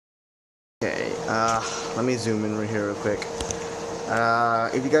Let me zoom in right here real quick.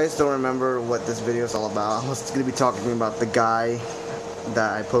 If you guys don't remember what this video is all about, I was going to be talking about the guy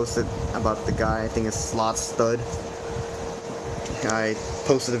that I posted about the guy. I think it's SLOTZ. I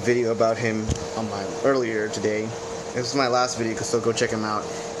posted a video about him on my earlier today. This is my last video, so go check him out.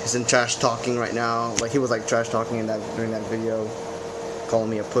 He's in trash talking right now. Like, he was like trash talking during that video, calling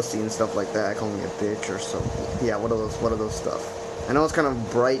me a pussy and stuff like that, calling me a bitch or something. Yeah, what are those stuff? I know it's kind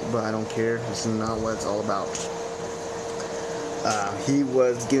of bright, but I don't care. This is not what it's all about. He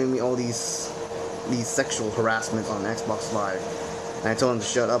was giving me all these sexual harassments on Xbox Live, and I told him to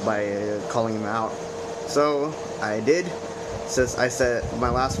shut up by calling him out. So I did. I said my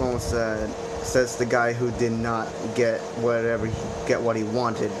last one was says the guy who did not get what he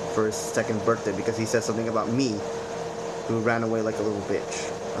wanted for his second birthday because he said something about me, who ran away like a little bitch.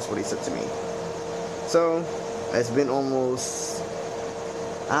 That's what he said to me. So it's been almost,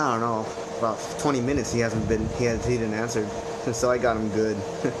 I don't know, about 20 minutes. He didn't answer. So I got him good.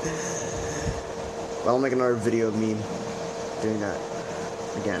 I'll make another video of me doing that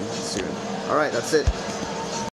again soon. Alright, that's it.